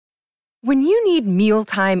When you need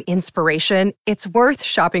mealtime inspiration, it's worth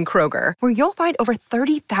shopping Kroger, where you'll find over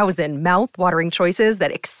 30,000 mouth-watering choices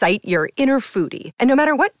that excite your inner foodie. And no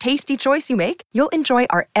matter what tasty choice you make, you'll enjoy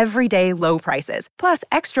our everyday low prices, plus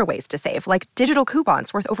extra ways to save, like digital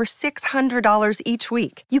coupons worth over $600 each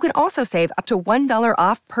week. You can also save up to $1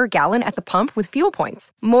 off per gallon at the pump with fuel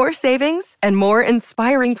points. More savings and more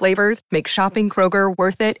inspiring flavors make shopping Kroger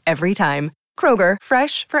worth it every time. Kroger,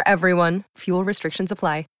 fresh for everyone. Fuel restrictions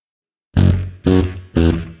apply.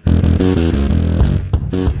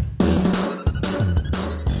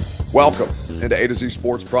 Welcome into A to Z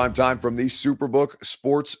Sports Primetime from the Superbook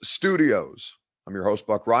Sports Studios. I'm your host,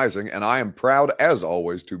 Buck Rising, and I am proud, as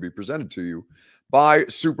always, to be presented to you by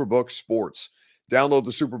Superbook Sports. Download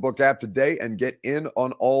the Superbook app today and get in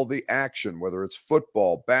on all the action, whether it's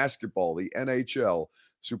football, basketball, the NHL.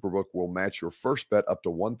 Superbook will match your first bet up to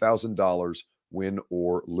 $1,000, win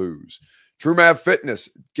or lose. TrueMav Fitness.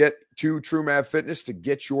 Get to TrueMav Fitness to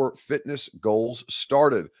get your fitness goals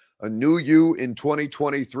started. A new you in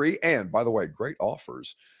 2023. And by the way, great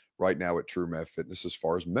offers right now at TrueMav Fitness as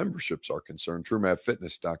far as memberships are concerned.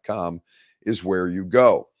 TrueMavFitness.com is where you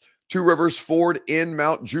go. Two Rivers Ford in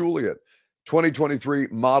Mount Juliet. 2023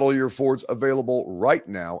 model year Fords available right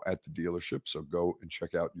now at the dealership. So go and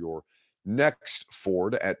check out your next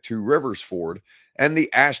Ford at Two Rivers Ford. And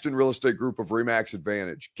the Ashton Real Estate Group of RE/MAX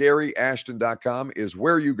Advantage. GaryAshton.com is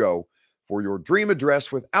where you go for your dream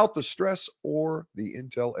address without the stress or the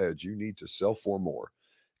intel edge you need to sell for more.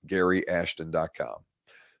 GaryAshton.com.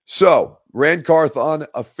 So, Rand Carthon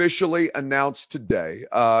officially announced today.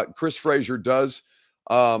 Chris Frazier does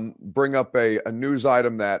bring up a news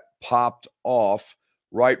item that popped off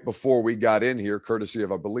right before we got in here, courtesy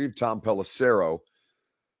of, I believe, Tom Pelissero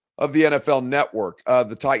of the NFL Network.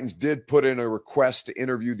 The Titans did put in a request to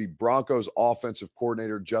interview the Broncos offensive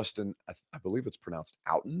coordinator, Justin, I believe it's pronounced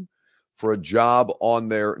Outen, for a job on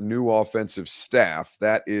their new offensive staff.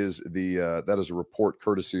 That is a report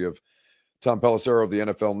courtesy of Tom Pelissero of the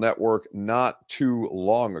NFL Network not too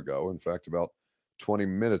long ago. In fact, about 20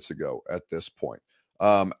 minutes ago at this point.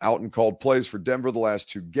 Outen called plays for Denver the last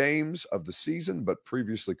two games of the season, but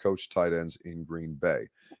previously coached tight ends in Green Bay.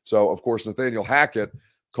 So, of course, Nathaniel Hackett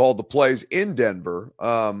called the plays in Denver,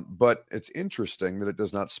 but it's interesting that it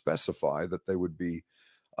does not specify that they would be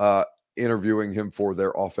interviewing him for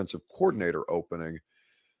their offensive coordinator opening.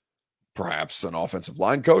 Perhaps an offensive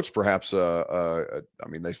line coach, perhaps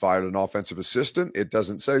they fired an offensive assistant. It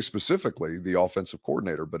doesn't say specifically the offensive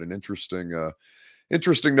coordinator, but an interesting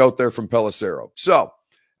note there from Pelissero. So,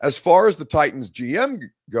 as far as the Titans GM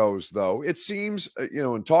goes, though, it seems,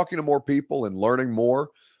 in talking to more people and learning more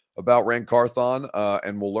about Rand Carthon,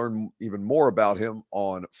 and we'll learn even more about him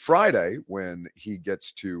on Friday when he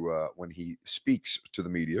speaks to the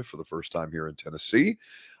media for the first time here in Tennessee.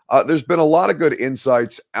 There's been a lot of good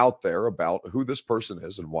insights out there about who this person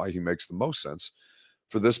is and why he makes the most sense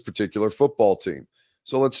for this particular football team.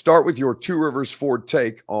 So let's start with your Two Rivers Ford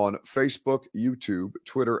take on Facebook, YouTube,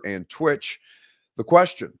 Twitter, and Twitch. The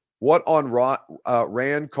question: what on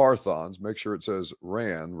Rand Carthon's, make sure it says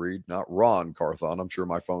Rand, read, not Ron Carthon. I'm sure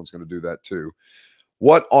my phone's going to do that too.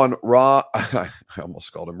 What on I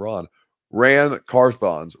almost called him Ron. Rand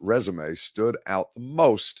Carthon's resume stood out the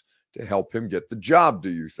most to help him get the job, do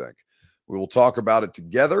you think? We will talk about it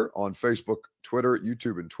together on Facebook, Twitter,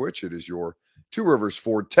 YouTube, and Twitch. It is your Two Rivers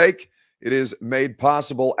Ford take. It is made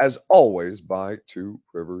possible, as always, by Two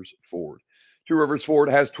Rivers Ford. Two Rivers Ford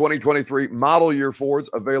has 2023 model year Fords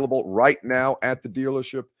available right now at the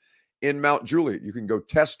dealership in Mount Juliet. You can go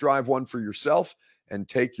test drive one for yourself and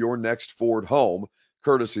take your next Ford home,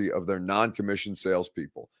 courtesy of their non-commissioned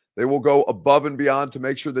salespeople. They will go above and beyond to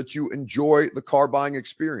make sure that you enjoy the car buying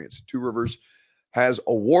experience. Two Rivers has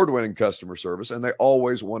award-winning customer service, and they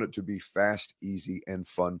always want it to be fast, easy, and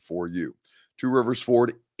fun for you. Two Rivers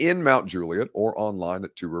Ford in Mount Juliet or online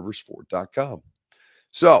at tworiversford.com.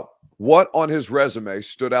 So, what on his resume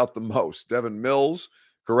stood out the most? Devin Mills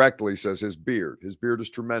correctly says his beard. His beard is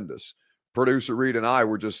tremendous. Producer Reed and I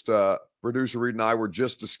were just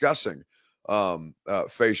discussing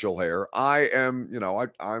facial hair.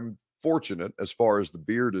 I'm fortunate as far as the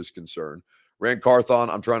beard is concerned. Rand Carthon,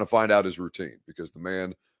 I'm trying to find out his routine because the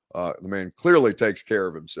man clearly takes care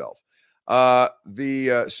of himself.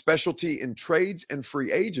 The specialty in trades and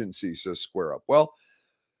free agency, says Square Up. Well,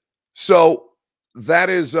 so that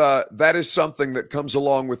is something that comes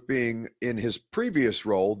along with being in his previous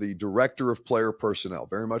role, the director of player personnel,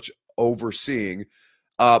 very much overseeing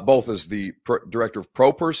both as the director of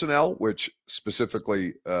pro personnel, which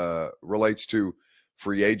specifically relates to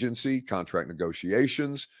free agency, contract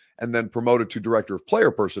negotiations, and then promoted to director of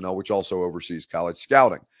player personnel, which also oversees college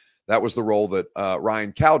scouting. That was the role that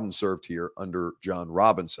Ryan Cowden served here under John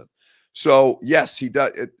Robinson. So yes, he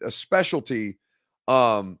does a specialty.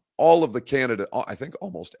 All of the candidate, I think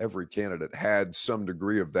almost every candidate had some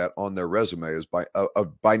degree of that on their resume as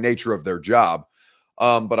by nature of their job.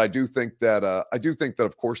 But I do think that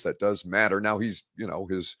of course that does matter. Now he's,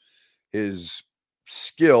 his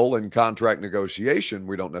skill in contract negotiation,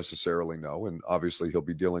 we don't necessarily know. And obviously he'll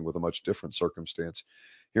be dealing with a much different circumstance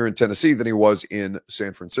here in Tennessee than he was in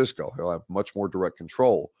San Francisco. He'll have much more direct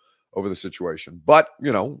control over the situation. But,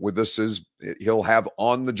 with this he'll have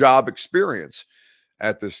on-the-job experience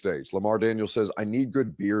at this stage. Lamar Daniels says, I need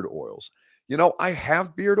good beard oils. I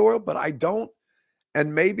have beard oil, but I don't.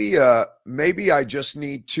 And maybe I just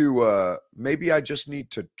need to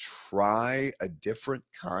try a different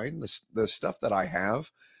kind. The stuff that I have,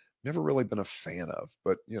 never really been a fan of.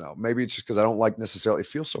 But maybe it's just because I don't like necessarily. It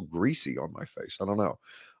feels so greasy on my face. I don't know.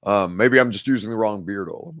 Maybe I'm just using the wrong beard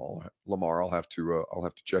oil. Lamar, I'll have to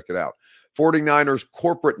check it out. 49ers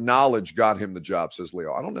corporate knowledge got him the job, says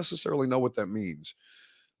Leo. I don't necessarily know what that means,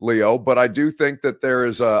 Leo, but I do think that there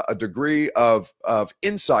is a degree of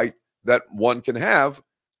insight that one can have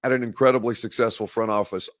at an incredibly successful front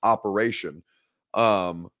office operation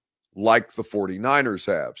like the 49ers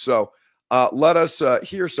have. So let us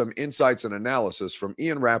hear some insights and analysis from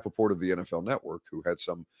Ian Rappaport of the NFL Network, who had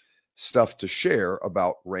some stuff to share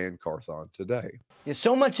about Rand Carthon today. Yeah,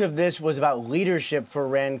 so much of this was about leadership for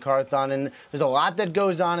Rand Carthon, and there's a lot that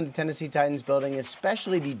goes on in the Tennessee Titans building,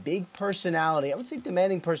 especially the big personality, I would say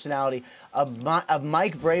demanding personality, of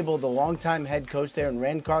Mike Vrabel, the longtime head coach there, and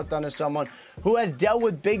Rand Carthon is someone who has dealt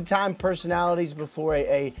with big-time personalities before,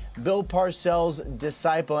 a Bill Parcells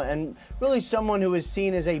disciple, and really someone who is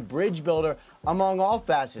seen as a bridge builder among all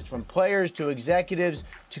facets, from players to executives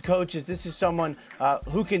to coaches. This is someone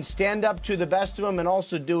who can stand up to the best of them and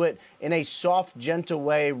also do it in a soft, gentle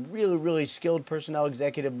way. Really, really skilled personnel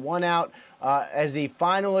executive. Won out as the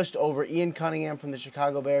finalist over Ian Cunningham from the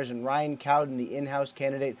Chicago Bears and Ryan Cowden, the in-house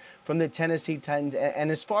candidate from the Tennessee Titans.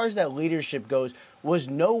 And as far as that leadership goes, was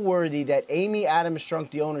noteworthy that Amy Adams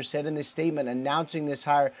Strunk, the owner, said in this statement announcing this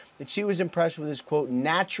hire that she was impressed with his, quote,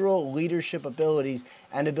 natural leadership abilities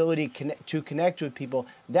and ability to connect with people.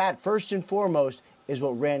 That, first and foremost, is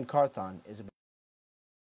what Rand Carthon is about.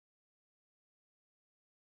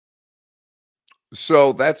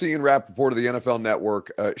 So that's Ian Rappaport of the NFL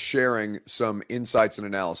Network sharing some insights and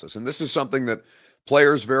analysis. And this is something that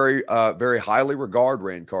players very highly regard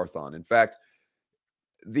Rand Carthon. In fact,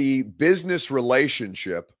 the business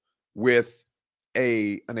relationship with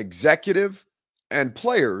an executive and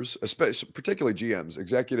players, especially particularly GMs,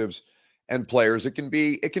 executives and players, it can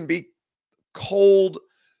be cold,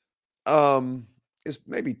 is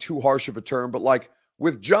maybe too harsh of a term, but like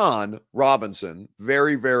with John Robinson,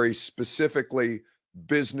 very, very specifically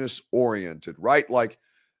business oriented, right? Like,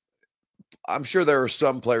 I'm sure there are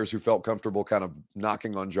some players who felt comfortable kind of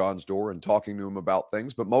knocking on John's door and talking to him about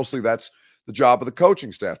things, but mostly that's the job of the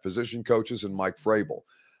coaching staff, position coaches, and Mike Vrabel.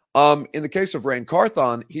 In the case of Rand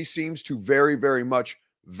Carthon, he seems to very, very much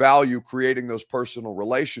value creating those personal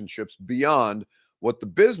relationships beyond what the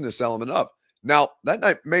business element of. Now,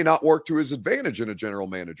 that may not work to his advantage in a general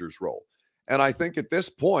manager's role. And I think at this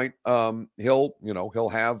point, he'll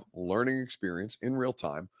have learning experience in real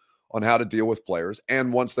time on how to deal with players.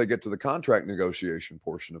 And once they get to the contract negotiation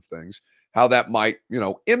portion of things, how that might,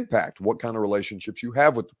 impact what kind of relationships you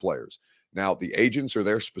have with the players. Now, the agents are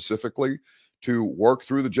there specifically to work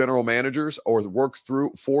through the general managers or work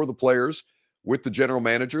through for the players with the general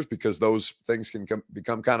managers, because those things can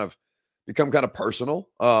become kind of personal.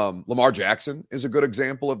 Lamar Jackson is a good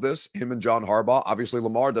example of this. Him and John Harbaugh. Obviously,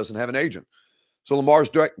 Lamar doesn't have an agent, so Lamar's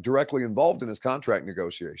directly involved in his contract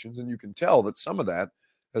negotiations, and you can tell that some of that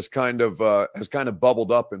has kind of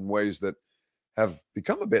bubbled up in ways that have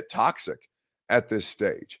become a bit toxic at this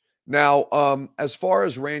stage. Now, as far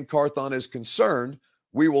as Rand Carthon is concerned,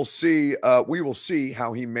 we will see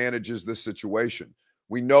how he manages this situation.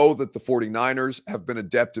 We know that the 49ers have been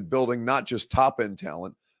adept at building not just top-end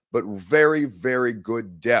talent, but very, very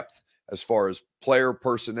good depth as far as player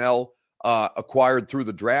personnel acquired through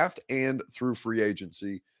the draft and through free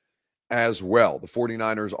agency as well. The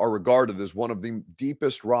 49ers are regarded as one of the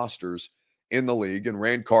deepest rosters in the league, and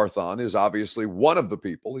Rand Carthon is obviously one of the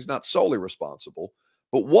people. He's not solely responsible,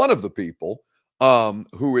 but one of the people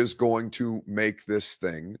who is going to make this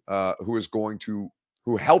thing,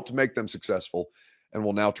 who helped make them successful, and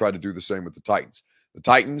will now try to do the same with the Titans. The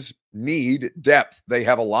Titans need depth. They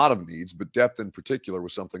have a lot of needs, but depth in particular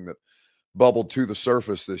was something that bubbled to the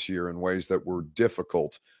surface this year in ways that were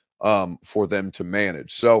difficult for them to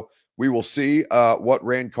manage. So We will see what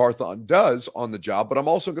Rand Carthon does on the job, but I'm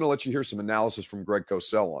also going to let you hear some analysis from Greg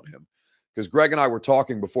Cosell on him, because Greg and I were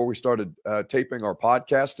talking before we started taping our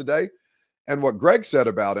podcast today, and what Greg said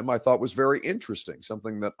about him I thought was very interesting,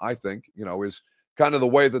 something that I think, is kind of the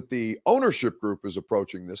way that the ownership group is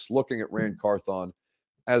approaching this, looking at Rand Carthon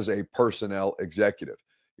as a personnel executive.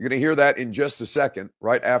 You're going to hear that in just a second,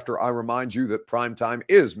 right after I remind you that Primetime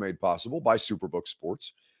is made possible by Superbook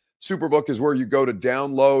Sports. Superbook is where you go to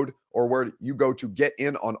download, or where you go to get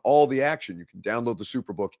in on all the action. You can download the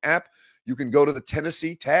Superbook app. You can go to the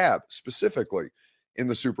Tennessee tab specifically in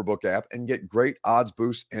the Superbook app and get great odds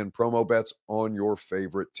boosts and promo bets on your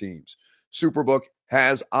favorite teams. Superbook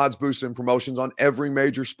has odds boosts and promotions on every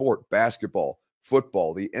major sport: basketball,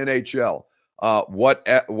 football, the NHL. What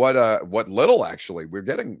little, actually. We're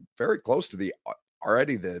getting very close to the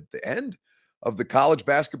end of the college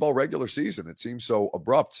basketball regular season. It seems so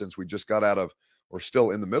abrupt since we just got out of, or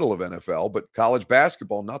still in the middle of, NFL, but college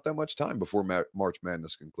basketball, not that much time before March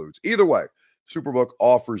Madness concludes. Either way, Superbook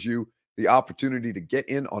offers you the opportunity to get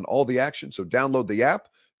in on all the action. So download the app,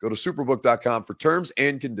 go to superbook.com for terms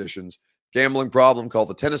and conditions. Gambling problem, call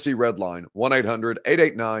the Tennessee Red Line,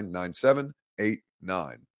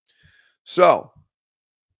 1-800-889-9789. So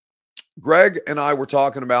Greg and I were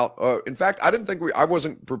talking about, in fact, I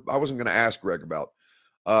wasn't going to ask Greg about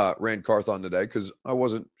Rand Carthon today, because I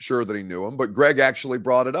wasn't sure that he knew him, but Greg actually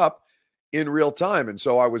brought it up in real time. And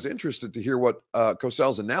so I was interested to hear what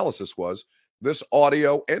Cosell's analysis was. This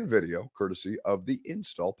audio and video, courtesy of the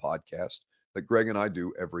Install podcast that Greg and I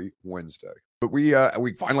do every Wednesday. But we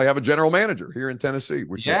finally have a general manager here in Tennessee,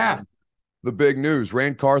 which is the big news.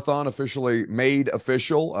 Rand Carthon officially made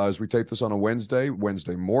official as we tape this on a Wednesday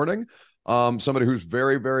morning. Somebody who's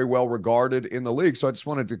very, very well regarded in the league. So I just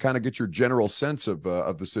wanted to kind of get your general sense of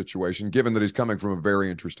the situation, given that he's coming from a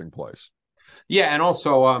very interesting place. Yeah, and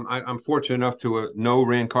also I'm fortunate enough to know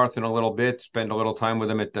Rand Carthon a little bit, spend a little time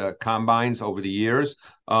with him at the combines over the years.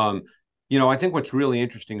 I think what's really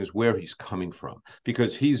interesting is where he's coming from,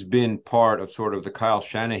 because he's been part of sort of the Kyle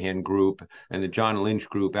Shanahan group and the John Lynch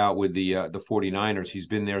group out with the 49ers. He's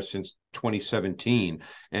been there since 2017.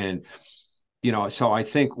 And, so I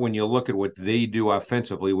think when you look at what they do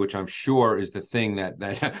offensively, which I'm sure is the thing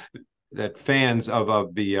that fans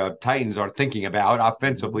of the Titans are thinking about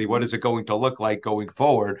offensively, what is it going to look like going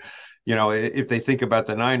forward? If they think about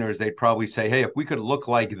the Niners, they'd probably say, hey, if we could look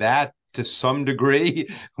like that to some degree,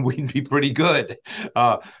 we'd be pretty good.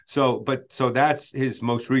 So that's his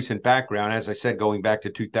most recent background, as I said, going back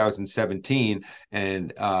to 2017.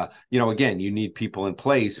 And again, you need people in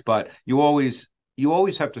place, but you always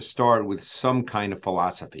have to start with some kind of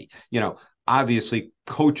philosophy. Obviously,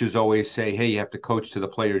 coaches always say, hey, you have to coach to the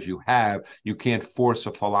players you have. You can't force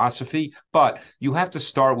a philosophy, but you have to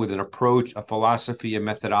start with an approach, a philosophy, a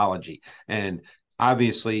methodology. And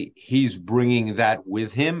obviously, he's bringing that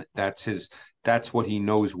with him. That's what he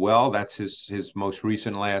knows well. That's his most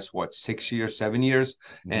recent last, 6 years, 7 years.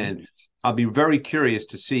 Mm-hmm. And I'll be very curious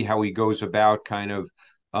to see how he goes about kind of,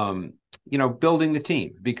 building the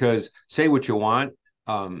team, because say what you want.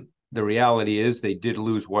 The reality is they did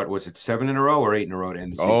lose, 7 in a row or 8 in a row to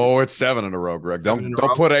end the season? Oh, it's 7 in a row, Greg. Don't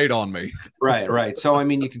put 8 on me. Right. So,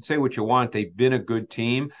 you can say what you want. They've been a good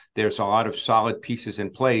team. There's a lot of solid pieces in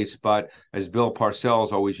place. But as Bill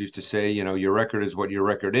Parcells always used to say, your record is what your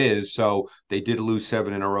record is. So they did lose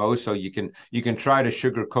 7 in a row. So you can try to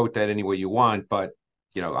sugarcoat that any way you want. But,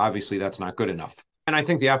 obviously that's not good enough. And I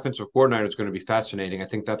think the offensive coordinator is going to be fascinating. I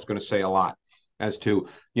think that's going to say a lot as to,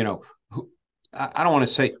 I don't want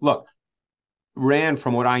to say, look, Rand,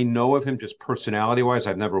 from what I know of him, just personality-wise,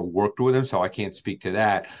 I've never worked with him, so I can't speak to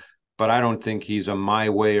that. But I don't think he's a my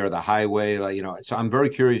way or the highway, So I'm very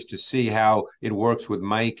curious to see how it works with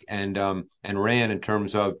Mike and Rand in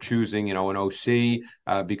terms of choosing, an OC,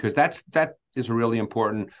 because that is a really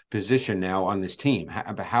important position now on this team,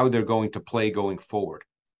 how they're going to play going forward.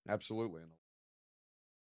 Absolutely.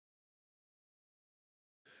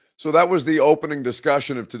 So that was the opening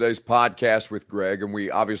discussion of today's podcast with Greg, and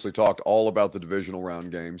we obviously talked all about the divisional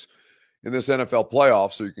round games in this NFL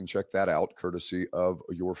playoff, so you can check that out courtesy of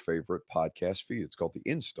your favorite podcast feed. It's called The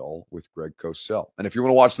Install with Greg Cosell. And if you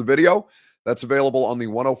want to watch the video, that's available on the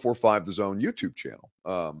 104.5 The Zone YouTube channel,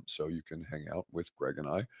 so you can hang out with Greg and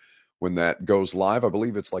I when that goes live. I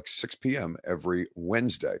believe it's like 6 p.m. every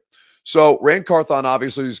Wednesday. So Rand Carthon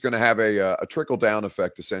obviously is going to have a trickle-down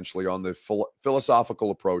effect, essentially, on the philosophical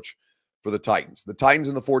approach for the Titans. The Titans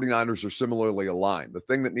and the 49ers are similarly aligned. The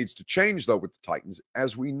thing that needs to change, though, with the Titans,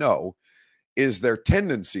 as we know, is their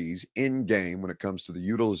tendencies in-game when it comes to the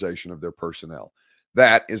utilization of their personnel.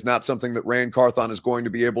 That is not something that Rand Carthon is going to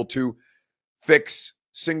be able to fix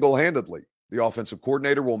single-handedly. The offensive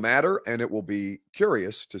coordinator will matter, and it will be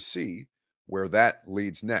curious to see where that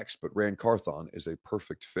leads next. But Rand Carthon is a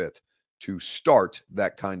perfect fit to start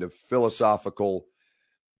that kind of philosophical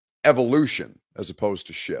evolution as opposed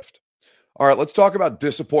to shift. All right, let's talk about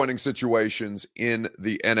disappointing situations in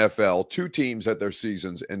the NFL. Two teams had their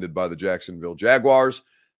seasons ended by the Jacksonville Jaguars,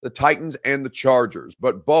 the Titans and the Chargers,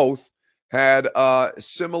 but both had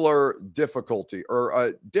similar difficulty or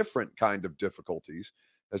a different kind of difficulties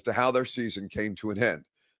as to how their season came to an end.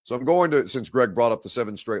 So I'm going to, since Greg brought up the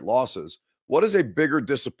 7 straight losses, what is a bigger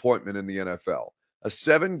disappointment in the NFL? A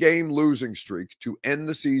 7-game losing streak to end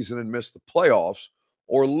the season and miss the playoffs,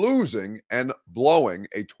 or losing and blowing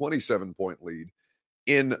a 27-point lead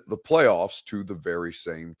in the playoffs to the very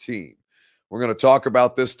same team? We're going to talk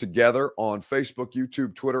about this together on Facebook,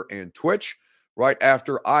 YouTube, Twitter, and Twitch right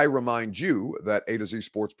after I remind you that A to Z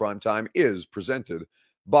Sports Primetime is presented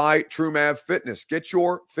by TrueMav Fitness. Get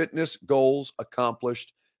your fitness goals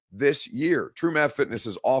accomplished this year. TrueMav Fitness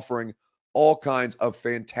is offering all kinds of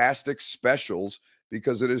fantastic specials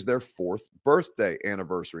because it is their 4th birthday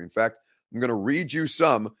anniversary. In fact, I'm going to read you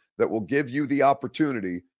some that will give you the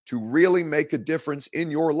opportunity to really make a difference in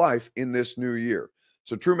your life in this new year.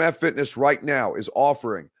 So TrueMav Fitness right now is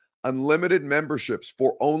offering unlimited memberships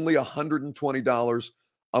for only $120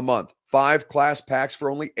 a month, 5 class packs for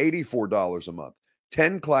only $84 a month,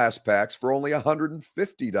 10 class packs for only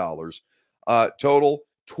 $150, total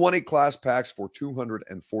 20 class packs for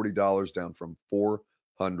 $240, down from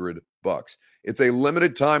 $400. It's a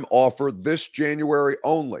limited time offer this January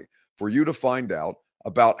only for you to find out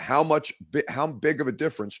about how big of a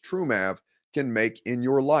difference TrueMav can make in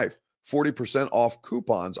your life. 40% off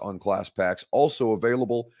coupons on class packs also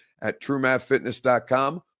available at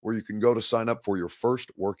TrueMavFitness.com, where you can go to sign up for your first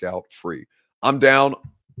workout free. I'm down.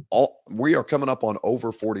 We are coming up on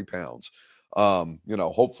over 40 pounds.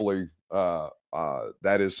 Hopefully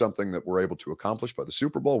that is something that we're able to accomplish by the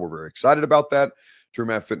Super Bowl. We're very excited about that.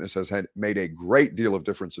 TrueMav Fitness has made a great deal of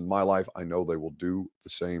difference in my life. I know they will do the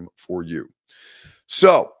same for you.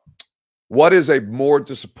 So, what is a more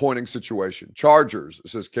disappointing situation? Chargers,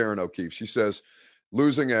 says Karen O'Keefe. She says,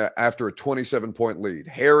 losing after a 27-point lead.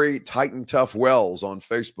 Harry Titan Tough Wells on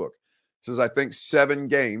Facebook says, I think 7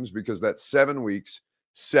 games because that's 7 weeks,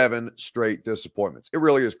 7 straight disappointments. It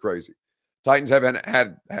really is crazy. Titans haven't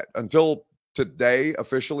had until today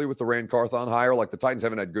officially with the Rand Carthon hire, like the Titans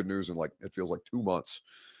haven't had good news in it feels like 2 months.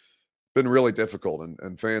 Been really difficult,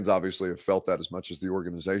 and fans obviously have felt that as much as the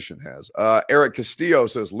organization has. Eric Castillo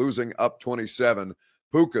says losing up 27.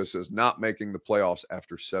 Puka says not making the playoffs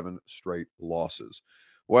after 7 straight losses.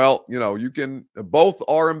 Well, both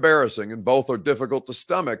are embarrassing and both are difficult to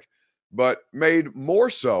stomach, but made more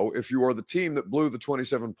so if you are the team that blew the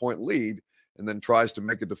 27-point lead and then tries to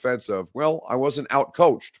make a defense of, well, I wasn't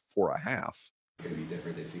outcoached for a half. It's going to be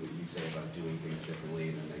different. They see what you say about doing things differently,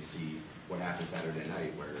 and then they see what happened Saturday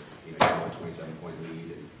night where you have a 27-point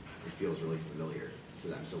lead and it feels really familiar to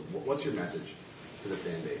them. So what's your message to the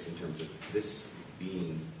fan base in terms of this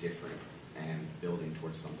being different and building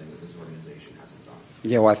towards something that this organization hasn't done?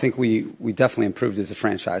 Yeah, well, I think we definitely improved as a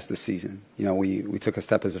franchise this season. We took a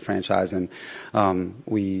step as a franchise, and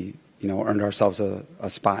we earned ourselves a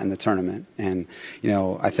spot in the tournament. And,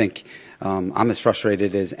 I think I'm as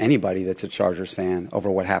frustrated as anybody that's a Chargers fan over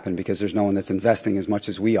what happened, because there's no one that's investing as much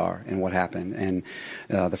as we are in what happened. And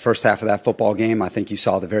the first half of that football game, I think you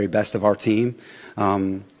saw the very best of our team.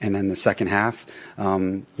 And then the second half,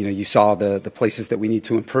 you saw the places that we need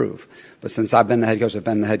to improve. But since I've been the head coach, I've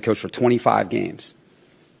been the head coach for 25 games.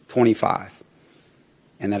 25.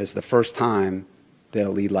 And that is the first time that a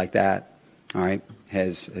lead like that, all right,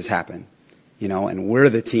 has happened. And we're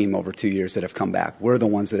the team over 2 years that have come back. We're the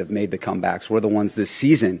ones that have made the comebacks. We're the ones this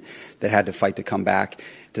season that had to fight to come back,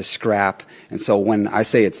 to scrap. And so when I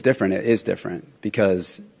say it's different, it is different,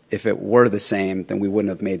 because if it were the same, then we wouldn't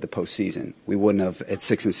have made the postseason. We wouldn't have, at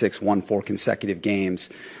 6-6, won 4 consecutive games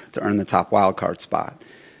to earn the top wild card spot.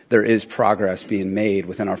 There is progress being made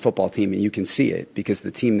within our football team, and you can see it, because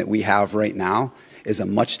the team that we have right now is a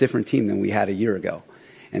much different team than we had a year ago.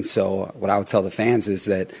 And so what I would tell the fans is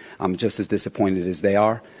that I'm just as disappointed as they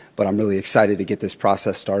are, but I'm really excited to get this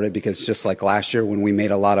process started, because just like last year when we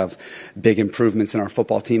made a lot of big improvements in our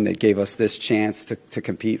football team that gave us this chance to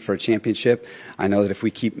compete for a championship, I know that if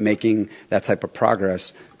we keep making that type of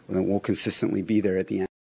progress, then we'll consistently be there at the end.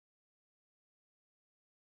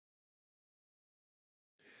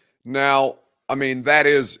 Now,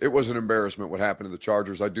 it was an embarrassment what happened to the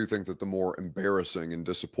Chargers. I do think that the more embarrassing and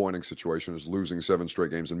disappointing situation is losing 7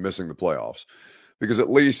 straight games and missing the playoffs, because at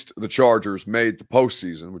least the Chargers made the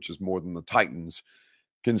postseason, which is more than the Titans,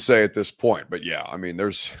 can say at this point. But yeah, I mean,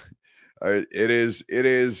 there's it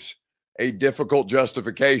is a difficult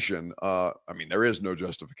justification. I mean, there is no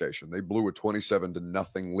justification. They blew a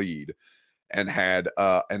 27-0 lead and had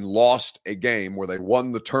and lost a game where they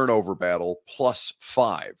won the turnover battle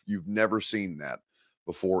 +5. You've never seen that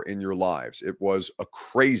before in your lives. It was a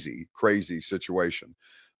crazy, crazy situation.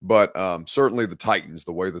 But certainly the Titans,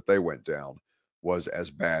 the way that they went down was as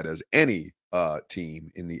bad as any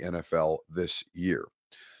team in the NFL this year.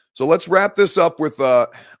 So let's wrap this up with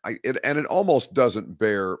it almost doesn't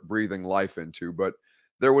bear breathing life into, but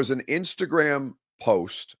there was an Instagram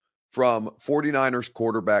post from 49ers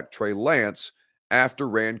quarterback Trey Lance after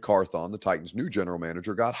Rand Carthon, the Titans' new general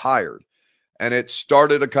manager, got hired. And it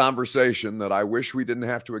started a conversation that I wish we didn't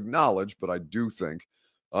have to acknowledge, but I do think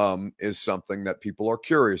is something that people are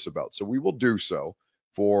curious about. So we will do so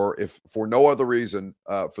for no other reason,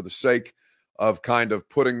 for the sake of kind of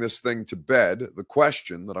putting this thing to bed. The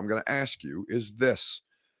question that I'm going to ask you is this.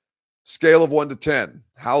 Scale of 1 to 10,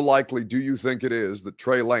 how likely do you think it is that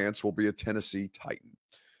Trey Lance will be a Tennessee Titan?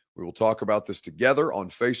 We will talk about this together on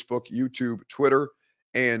Facebook, YouTube, Twitter,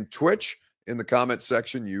 and Twitch. In the comment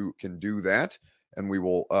section, you can do that. And we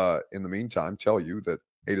will, in the meantime, tell you that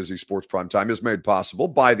A to Z Sports Primetime is made possible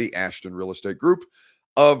by the Ashton Real Estate Group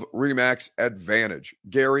of RE/MAX Advantage.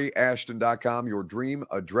 GaryAshton.com, your dream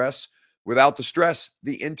address. Without the stress,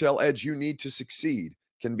 the intel edge you need to succeed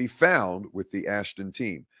can be found with the Ashton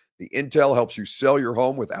team. The intel helps you sell your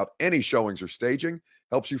home without any showings or staging,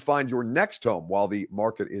 helps you find your next home while the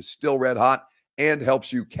market is still red hot, and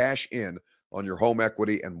helps you cash in on your home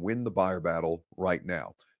equity and win the buyer battle right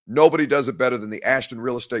now. Nobody does it better than the Ashton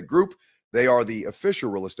Real Estate Group. They are the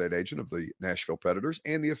official real estate agent of the Nashville Predators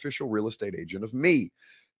and the official real estate agent of me.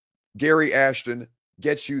 Gary Ashton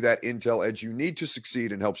gets you that intel edge you need to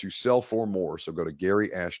succeed and helps you sell for more. So go to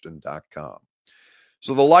GaryAshton.com.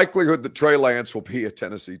 So the likelihood that Trey Lance will be a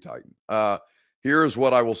Tennessee Titan. Here's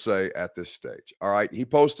what I will say at this stage. All right. He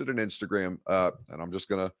posted an Instagram, and I'm just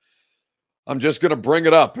gonna bring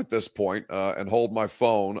it up at this point, and hold my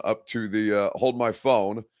phone up to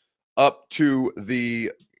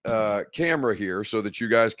the camera here so that you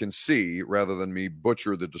guys can see rather than me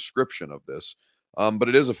butcher the description of this. But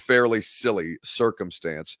it is a fairly silly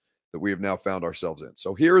circumstance that we have now found ourselves in.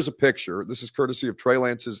 So here is a picture. This is courtesy of Trey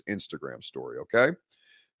Lance's Instagram story, okay?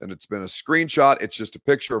 And it's been a screenshot. It's just a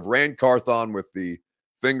picture of Rand Carthon with the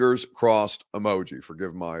fingers crossed emoji.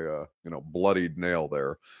 Forgive my bloodied nail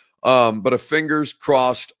there. But a fingers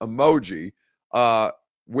crossed emoji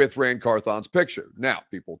with Rand Carthon's picture. Now,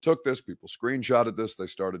 people took this, people screenshotted this. They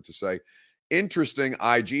started to say, interesting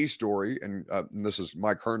IG story. And this is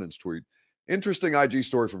Mike Hernan's tweet. Interesting IG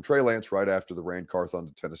story from Trey Lance right after the Rand Carthon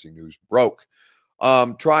to Tennessee news broke.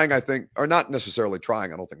 Trying, I think, or not necessarily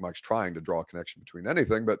trying. I don't think Mike's trying to draw a connection between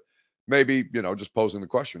anything, but maybe, just posing the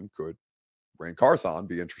question, could Rand Carthon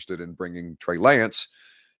be interested in bringing Trey Lance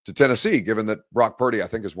to Tennessee, given that Brock Purdy, I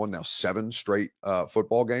think, has won now 7 straight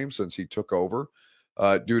football games since he took over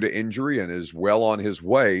due to injury and is well on his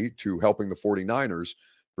way to helping the 49ers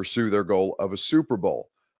pursue their goal of a Super Bowl.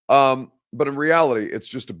 But in reality, it's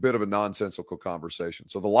just a bit of a nonsensical conversation.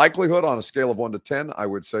 So the likelihood on a scale of 1 to 10, I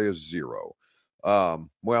would say is 0.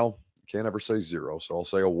 Well, can't ever say 0, so I'll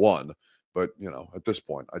say a 1. But, at this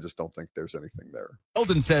point, I just don't think there's anything there.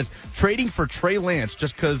 Eldon says trading for Trey Lance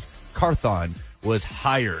just because Carthon was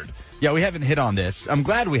hired. Yeah, we haven't hit on this. I'm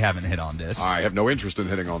glad we haven't hit on this. I have no interest in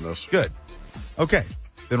hitting on this. Good. Okay.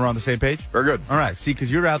 Then we're on the same page? Very good. All right. See, because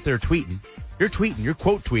you're out there tweeting. You're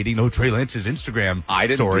quote tweeting, Trey Lance's Instagram I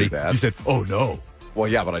didn't story. do that. You said, oh, no. Well,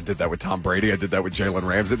 yeah, but I did that with Tom Brady. I did that with Jalen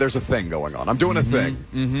Ramsey. There's a thing going on. I'm doing a thing.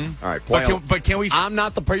 Mm-hmm. All right. But can we... I'm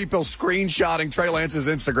not the people screenshotting Trey Lance's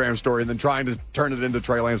Instagram story and then trying to turn it into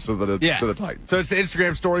Trey Lance to the Titans. So it's the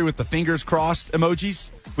Instagram story with the fingers crossed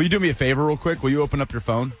emojis. Will you do me a favor real quick? Will you open up your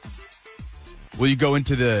phone? Will you go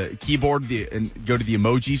into the keyboard and go to the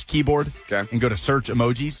emojis keyboard? Okay. And go to search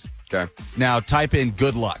emojis? Okay. Now type in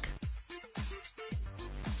good luck.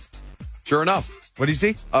 Sure enough. What do you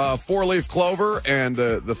see? 4-leaf clover and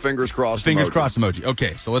the fingers crossed fingers emoji. Crossed emoji.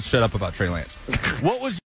 Okay, so let's shut up about Trey Lance. What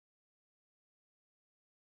was...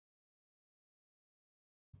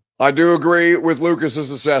 I do agree with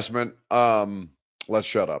Lucas's assessment. Let's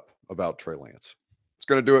shut up about Trey Lance. It's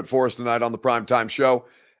going to do it for us tonight on the Primetime Show.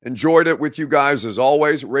 Enjoyed it with you guys as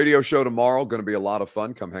always. Radio show tomorrow. Going to be a lot of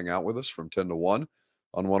fun. Come hang out with us from 10 to 1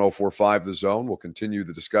 on 104.5 The Zone. We'll continue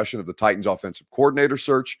the discussion of the Titans offensive coordinator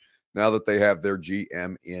search now that they have their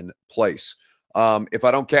GM in place. If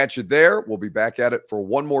I don't catch you there, we'll be back at it for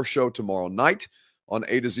one more show tomorrow night on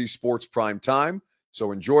A to Z Sports Prime Time.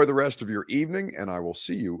 So enjoy the rest of your evening, and I will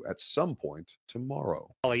see you at some point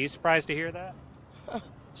tomorrow. Are you surprised to hear that?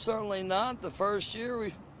 Certainly not. The first year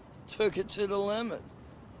we took it to the limit.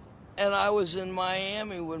 And I was in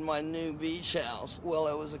Miami with my new beach house. Well,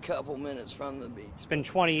 it was a couple minutes from the beach. It's been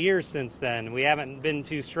 20 years since then. We haven't been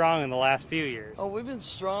too strong in the last few years. Oh, we've been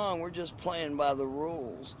strong. We're just playing by the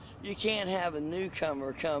rules. You can't have a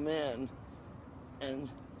newcomer come in and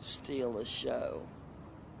steal the show.